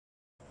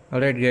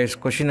Alright guys,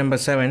 question number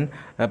 7.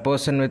 A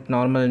person with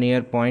normal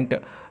near point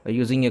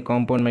using a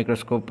compound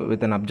microscope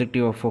with an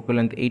objective of focal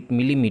length 8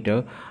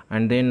 millimeter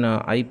and then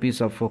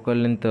eyepiece of focal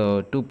length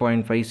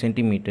 2.5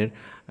 centimeter,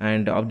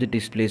 and object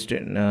is placed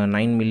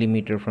 9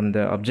 millimeter from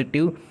the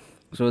objective.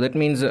 So that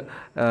means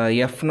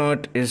f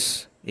naught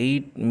is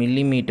 8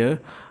 millimeter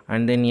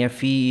and then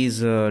fe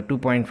is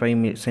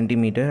 2.5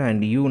 centimeter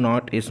and u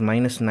naught is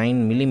minus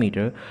 9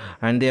 millimeter,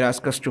 and they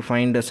ask us to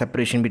find the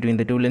separation between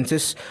the two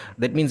lenses.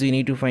 That means we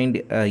need to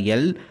find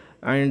L,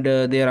 and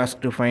they are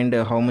asked to find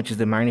how much is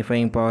the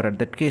magnifying power at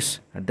that case.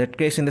 At that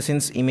case, in the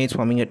sense image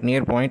forming at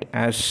near point,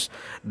 as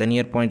the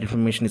near point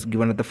information is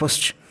given at the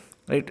first,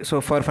 right? So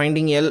for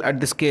finding L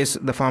at this case,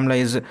 the formula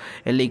is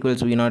L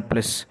equals V naught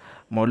plus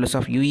modulus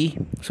of UE.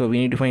 So we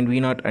need to find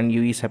V naught and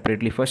UE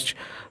separately first.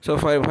 So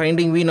for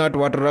finding V naught,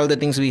 what are all the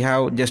things we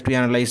have? Just we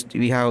analyzed,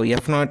 we have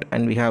F naught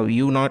and we have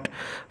U naught.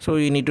 So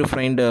we need to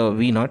find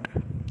V naught,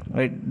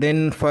 right?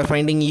 Then for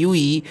finding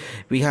UE,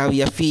 we have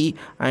FE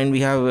and we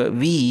have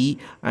VE,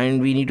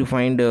 and we need to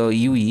find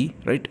UE,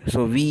 right?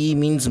 So VE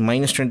means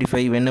minus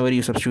 25. Whenever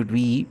you substitute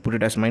VE, put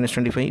it as minus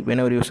 25.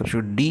 Whenever you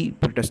substitute D,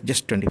 put it as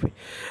just 25,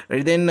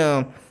 right? Then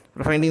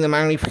for finding the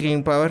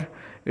magnifying power,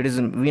 it is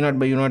V naught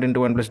by U naught into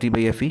 1 plus D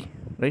by FE,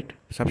 right?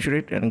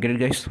 Substitute it and get it,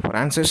 guys. For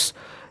answers,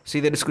 see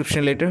the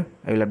description later.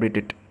 I will update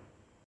it.